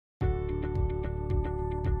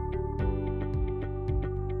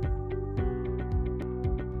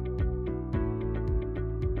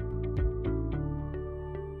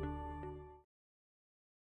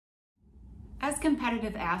As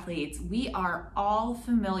competitive athletes, we are all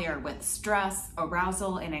familiar with stress,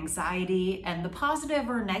 arousal, and anxiety, and the positive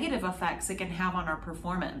or negative effects it can have on our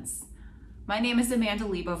performance. My name is Amanda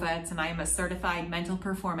Leibovitz, and I am a certified mental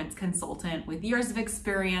performance consultant with years of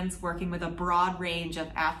experience working with a broad range of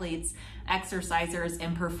athletes, exercisers,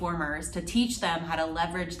 and performers to teach them how to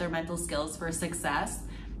leverage their mental skills for success.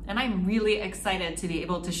 And I'm really excited to be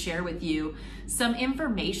able to share with you some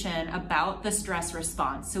information about the stress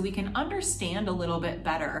response so we can understand a little bit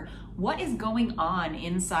better what is going on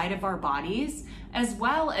inside of our bodies, as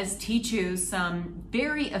well as teach you some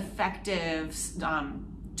very effective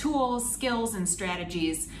tools, skills, and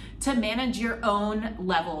strategies to manage your own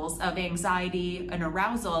levels of anxiety and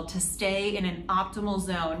arousal to stay in an optimal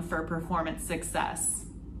zone for performance success.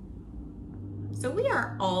 So we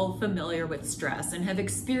are all familiar with stress and have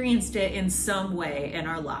experienced it in some way in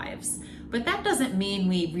our lives, but that doesn't mean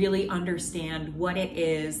we really understand what it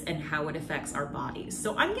is and how it affects our bodies.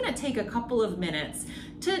 So I'm going to take a couple of minutes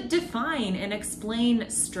to define and explain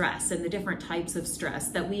stress and the different types of stress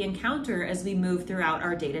that we encounter as we move throughout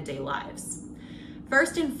our day-to-day lives.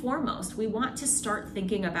 First and foremost, we want to start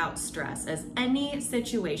thinking about stress as any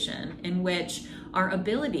situation in which our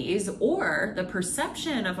abilities or the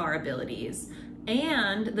perception of our abilities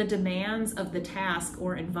and the demands of the task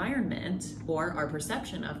or environment, or our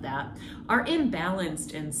perception of that, are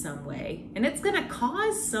imbalanced in some way. And it's going to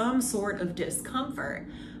cause some sort of discomfort.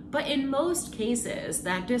 But in most cases,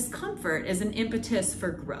 that discomfort is an impetus for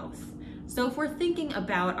growth. So if we're thinking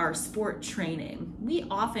about our sport training, we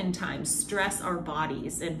oftentimes stress our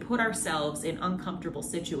bodies and put ourselves in uncomfortable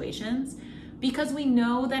situations because we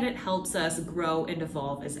know that it helps us grow and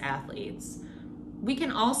evolve as athletes. We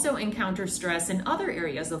can also encounter stress in other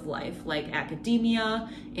areas of life, like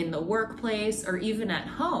academia, in the workplace, or even at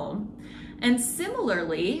home. And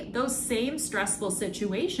similarly, those same stressful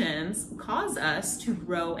situations cause us to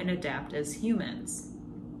grow and adapt as humans.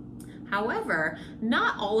 However,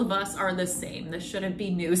 not all of us are the same. This shouldn't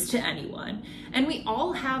be news to anyone. And we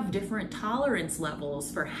all have different tolerance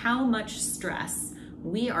levels for how much stress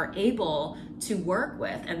we are able to work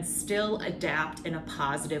with and still adapt in a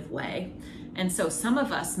positive way. And so some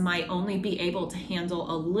of us might only be able to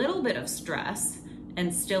handle a little bit of stress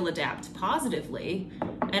and still adapt positively,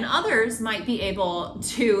 and others might be able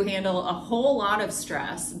to handle a whole lot of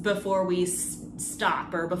stress before we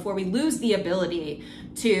stop or before we lose the ability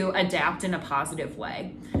to adapt in a positive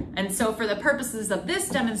way. And so for the purposes of this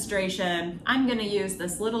demonstration, I'm going to use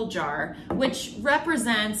this little jar, which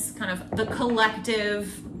represents kind of the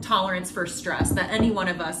collective tolerance for stress that any one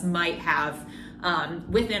of us might have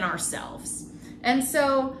within ourselves. And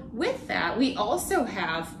so with that, we also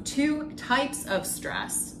have two types of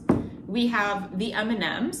stress. We have the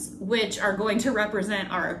M&Ms, which are going to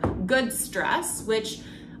represent our good stress, which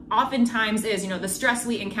oftentimes is, the stress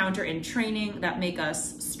we encounter in training that make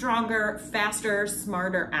us stronger, faster,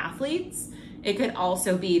 smarter athletes. It could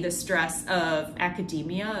also be the stress of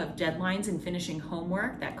academia, of deadlines and finishing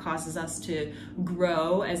homework that causes us to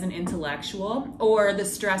grow as an intellectual, or the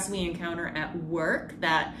stress we encounter at work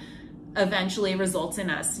that eventually results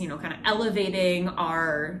in us, kind of elevating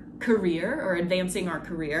our career or advancing our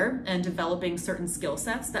career and developing certain skill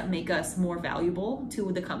sets that make us more valuable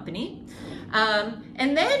to the company.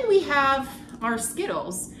 And then we have our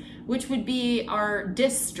Skittles, which would be our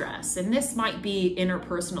distress. And this might be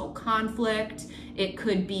interpersonal conflict. It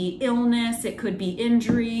could be illness. It could be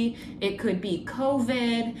injury. It could be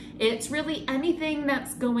COVID. It's really anything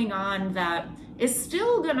that's going on that is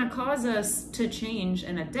still going to cause us to change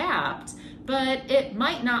and adapt, but it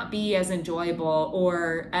might not be as enjoyable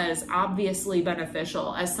or as obviously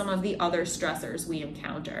beneficial as some of the other stressors we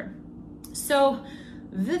encounter. So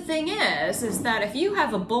the thing is that if you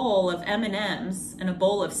have a bowl of M&Ms and a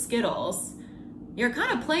bowl of Skittles, you're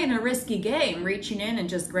kind of playing a risky game, reaching in and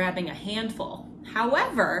just grabbing a handful.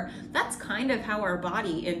 However, that's kind of how our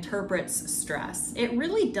body interprets stress. It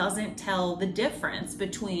really doesn't tell the difference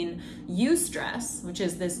between eustress, which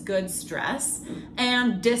is this good stress,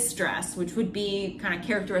 and distress, which would be kind of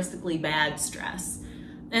characteristically bad stress.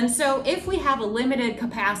 And so if we have a limited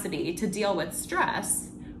capacity to deal with stress,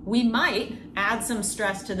 we might add some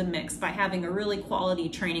stress to the mix by having a really quality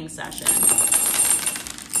training session.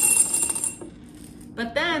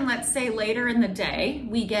 But then let's say later in the day,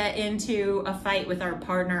 we get into a fight with our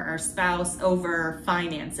partner or spouse over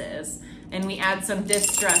finances, and we add some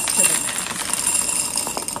distress to the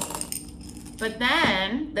mix. But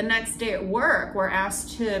then the next day at work, we're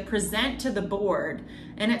asked to present to the board,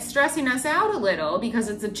 and it's stressing us out a little because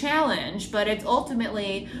it's a challenge, but it's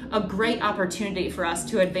ultimately a great opportunity for us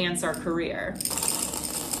to advance our career.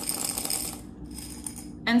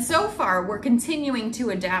 And so far, we're continuing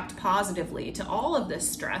to adapt positively to all of this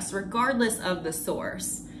stress, regardless of the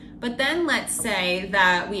source. But then let's say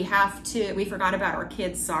that we forgot about our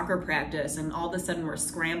kids' soccer practice and all of a sudden we're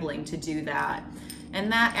scrambling to do that.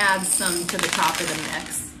 And that adds some to the top of the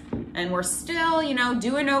mix. And we're still,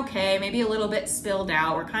 doing okay, maybe a little bit spilled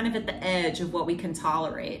out. We're kind of at the edge of what we can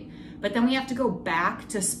tolerate. But then we have to go back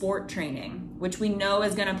to sport training, which we know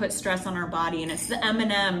is gonna put stress on our body, and it's the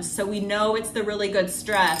M&Ms, so we know it's the really good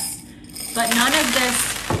stress. But none of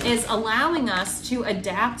this is allowing us to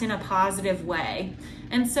adapt in a positive way.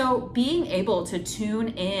 And so being able to tune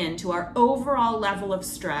in to our overall level of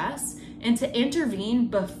stress and to intervene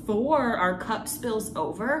before our cup spills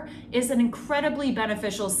over is an incredibly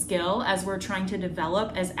beneficial skill as we're trying to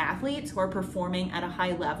develop as athletes who are performing at a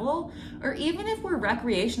high level, or even if we're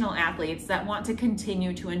recreational athletes that want to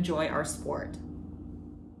continue to enjoy our sport.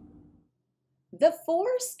 The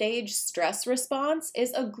 4-stage stress response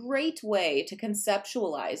is a great way to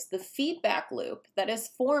conceptualize the feedback loop that is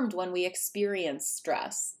formed when we experience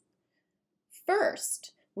stress.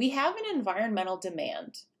 First, we have an environmental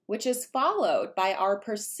demand, which is followed by our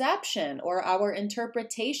perception or our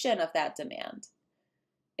interpretation of that demand.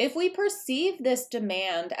 If we perceive this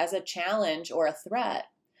demand as a challenge or a threat,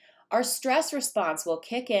 our stress response will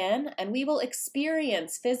kick in and we will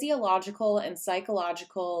experience physiological and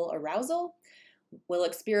psychological arousal. We'll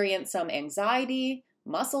experience some anxiety,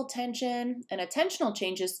 muscle tension, and attentional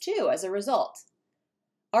changes too as a result.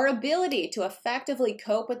 Our ability to effectively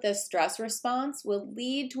cope with this stress response will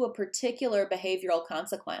lead to a particular behavioral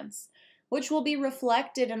consequence, which will be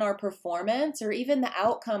reflected in our performance or even the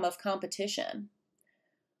outcome of competition.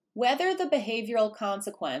 Whether the behavioral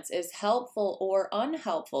consequence is helpful or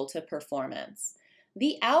unhelpful to performance,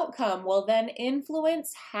 the outcome will then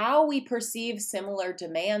influence how we perceive similar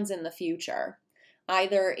demands in the future,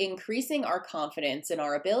 either increasing our confidence in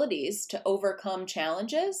our abilities to overcome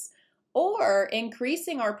challenges or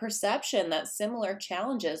increasing our perception that similar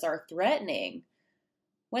challenges are threatening.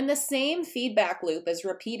 When the same feedback loop is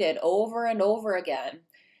repeated over and over again,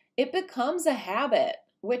 it becomes a habit,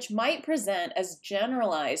 which might present as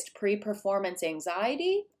generalized pre-performance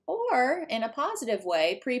anxiety or, in a positive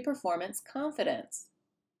way, pre-performance confidence.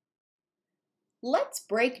 Let's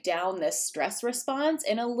break down this stress response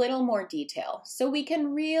in a little more detail so we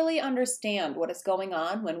can really understand what is going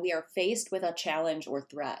on when we are faced with a challenge or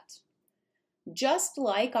threat. Just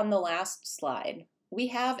like on the last slide, we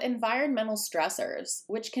have environmental stressors,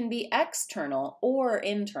 which can be external or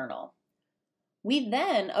internal. We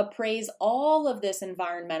then appraise all of this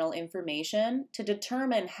environmental information to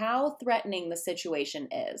determine how threatening the situation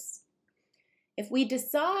is. If we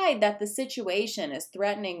decide that the situation is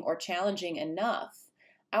threatening or challenging enough,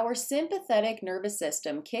 our sympathetic nervous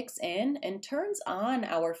system kicks in and turns on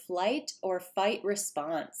our flight or fight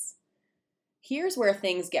response. Here's where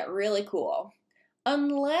things get really cool.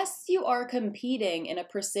 Unless you are competing in a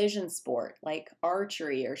precision sport like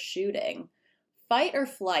archery or shooting, fight or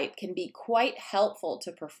flight can be quite helpful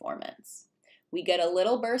to performance. We get a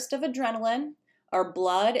little burst of adrenaline, our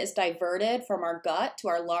blood is diverted from our gut to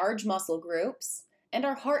our large muscle groups, and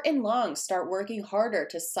our heart and lungs start working harder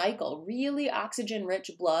to cycle really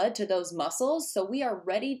oxygen-rich blood to those muscles so we are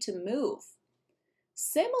ready to move.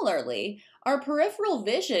 Similarly, our peripheral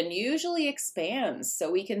vision usually expands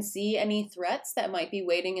so we can see any threats that might be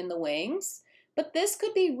waiting in the wings, but this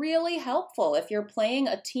could be really helpful if you're playing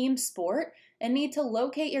a team sport and need to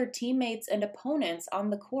locate your teammates and opponents on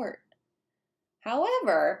the court.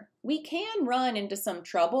 However, we can run into some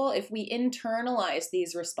trouble if we internalize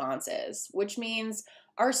these responses, which means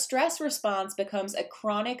our stress response becomes a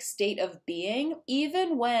chronic state of being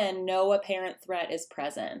even when no apparent threat is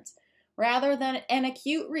present, rather than an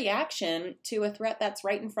acute reaction to a threat that's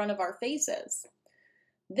right in front of our faces.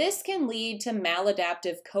 This can lead to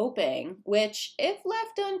maladaptive coping, which, if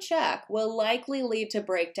left unchecked, will likely lead to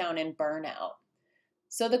breakdown and burnout.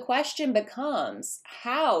 So the question becomes,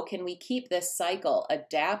 how can we keep this cycle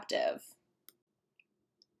adaptive?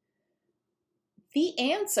 The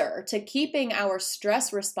answer to keeping our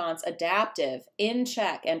stress response adaptive, in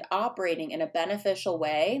check, and operating in a beneficial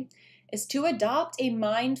way is to adopt a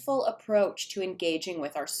mindful approach to engaging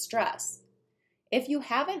with our stress. If you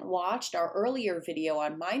haven't watched our earlier video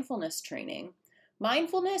on mindfulness training,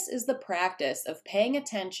 mindfulness is the practice of paying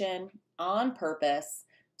attention on purpose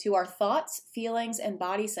to our thoughts, feelings, and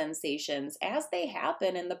body sensations as they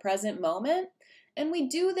happen in the present moment, and we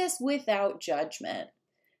do this without judgment.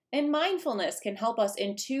 And mindfulness can help us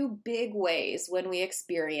in two big ways when we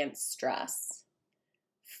experience stress.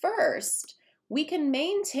 First, we can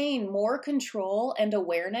maintain more control and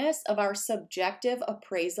awareness of our subjective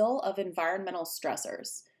appraisal of environmental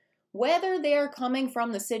stressors, whether they are coming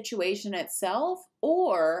from the situation itself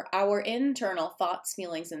or our internal thoughts,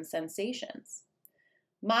 feelings, and sensations.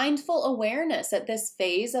 Mindful awareness at this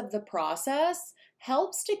phase of the process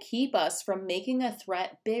helps to keep us from making a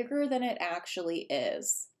threat bigger than it actually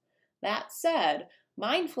is. That said,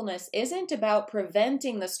 mindfulness isn't about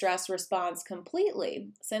preventing the stress response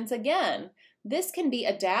completely, since again, this can be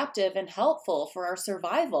adaptive and helpful for our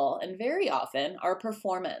survival and very often our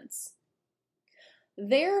performance.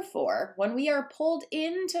 Therefore, when we are pulled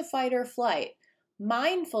into fight or flight,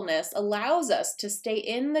 mindfulness allows us to stay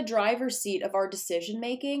in the driver's seat of our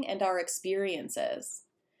decision-making and our experiences.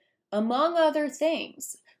 Among other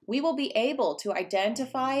things, we will be able to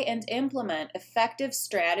identify and implement effective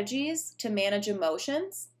strategies to manage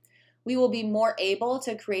emotions. We will be more able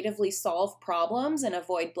to creatively solve problems and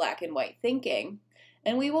avoid black and white thinking.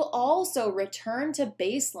 And we will also return to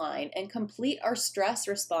baseline and complete our stress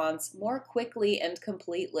response more quickly and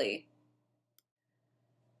completely.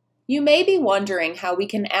 You may be wondering how we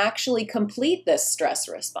can actually complete this stress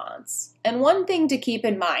response. And one thing to keep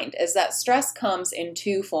in mind is that stress comes in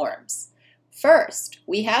two forms. First,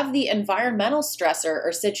 we have the environmental stressor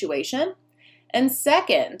or situation. And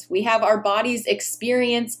second, we have our body's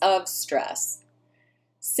experience of stress.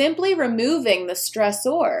 Simply removing the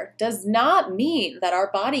stressor does not mean that our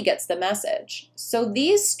body gets the message. So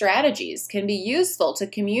these strategies can be useful to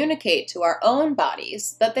communicate to our own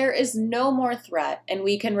bodies that there is no more threat and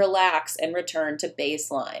we can relax and return to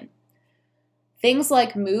baseline. Things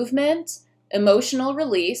like movement, emotional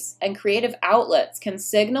release, and creative outlets can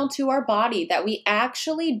signal to our body that we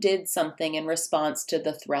actually did something in response to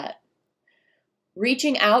the threat.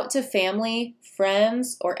 Reaching out to family,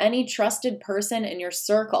 friends, or any trusted person in your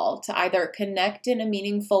circle to either connect in a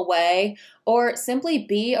meaningful way or simply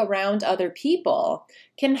be around other people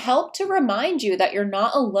can help to remind you that you're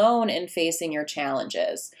not alone in facing your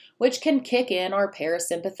challenges, which can kick in our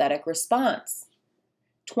parasympathetic response.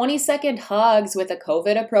 20-second hugs with a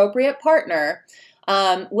COVID-appropriate partner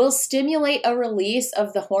will stimulate a release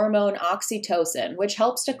of the hormone oxytocin, which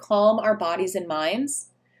helps to calm our bodies and minds.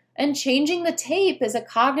 And changing the tape is a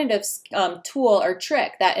cognitive tool or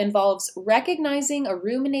trick that involves recognizing a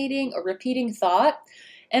ruminating or repeating thought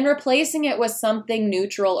and replacing it with something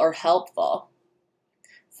neutral or helpful.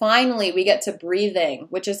 Finally, we get to breathing,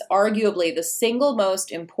 which is arguably the single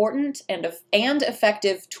most important and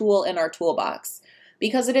effective tool in our toolbox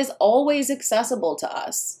because it is always accessible to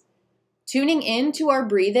us. Tuning into our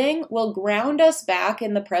breathing will ground us back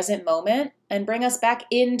in the present moment and bring us back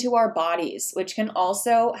into our bodies, which can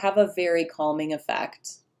also have a very calming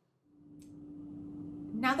effect.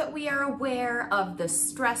 Now that we are aware of the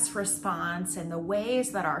stress response and the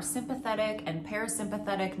ways that our sympathetic and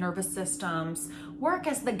parasympathetic nervous systems work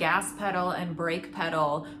as the gas pedal and brake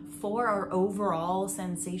pedal for our overall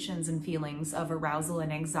sensations and feelings of arousal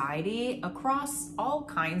and anxiety across all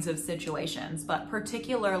kinds of situations, but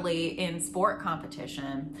particularly in sport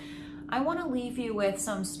competition, I want to leave you with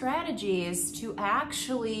some strategies to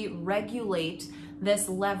actually regulate this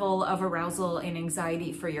level of arousal and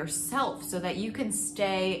anxiety for yourself so that you can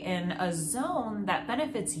stay in a zone that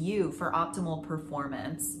benefits you for optimal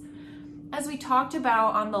performance. As we talked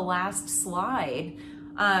about on the last slide,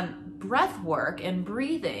 breath work and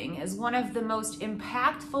breathing is one of the most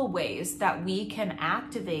impactful ways that we can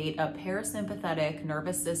activate a parasympathetic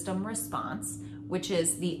nervous system response, which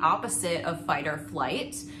is the opposite of fight or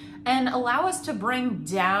flight, and allow us to bring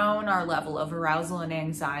down our level of arousal and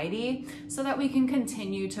anxiety so that we can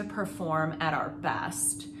continue to perform at our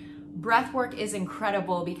best. Breath work is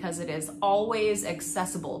incredible because it is always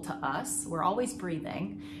accessible to us. We're always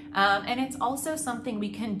breathing. And it's also something we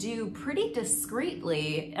can do pretty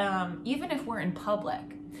discreetly, even if we're in public.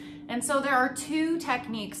 And so there are two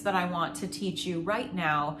techniques that I want to teach you right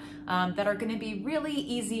now that are going to be really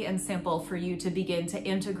easy and simple for you to begin to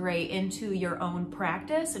integrate into your own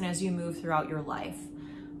practice and as you move throughout your life.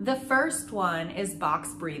 The first one is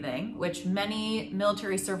box breathing, which many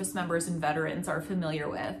military service members and veterans are familiar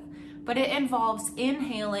with, but it involves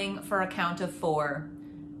inhaling for a count of 4,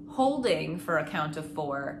 holding for a count of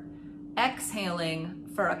 4, exhaling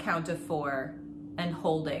for a count of 4, and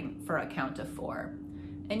holding for a count of 4.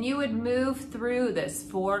 And you would move through this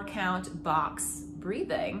 4-count box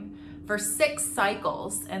breathing for 6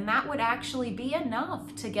 cycles, and that would actually be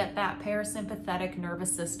enough to get that parasympathetic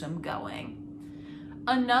nervous system going.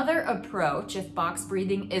 Another approach, if box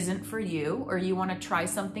breathing isn't for you or you want to try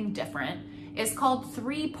something different, is called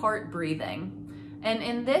 3-part breathing. And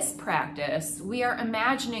in this practice, we are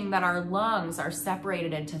imagining that our lungs are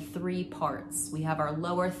separated into 3 parts. We have our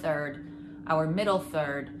lower third, our middle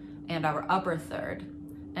third, and our upper third.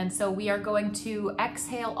 And so we are going to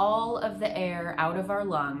exhale all of the air out of our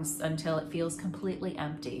lungs until it feels completely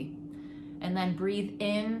empty. And then breathe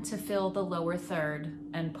in to fill the lower third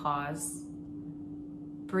and pause.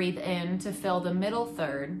 Breathe in to fill the middle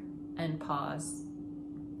third and pause.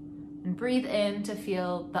 And breathe in to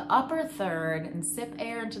feel the upper third and sip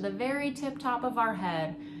air into the very tip top of our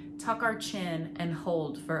head, tuck our chin and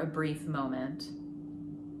hold for a brief moment.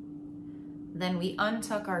 Then we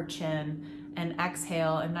untuck our chin and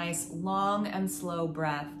exhale a nice long and slow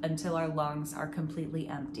breath until our lungs are completely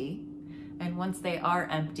empty. And once they are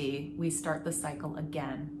empty, we start the cycle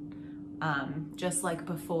again. Just like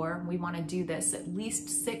before, we want to do this at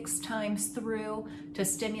least 6 times through to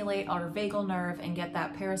stimulate our vagal nerve and get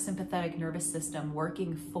that parasympathetic nervous system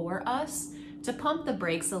working for us to pump the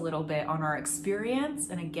brakes a little bit on our experience.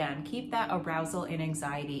 And again, keep that arousal and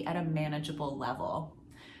anxiety at a manageable level.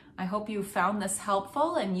 I hope you found this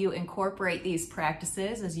helpful and you incorporate these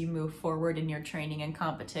practices as you move forward in your training and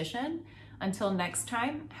competition. Until next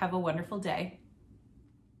time, have a wonderful day.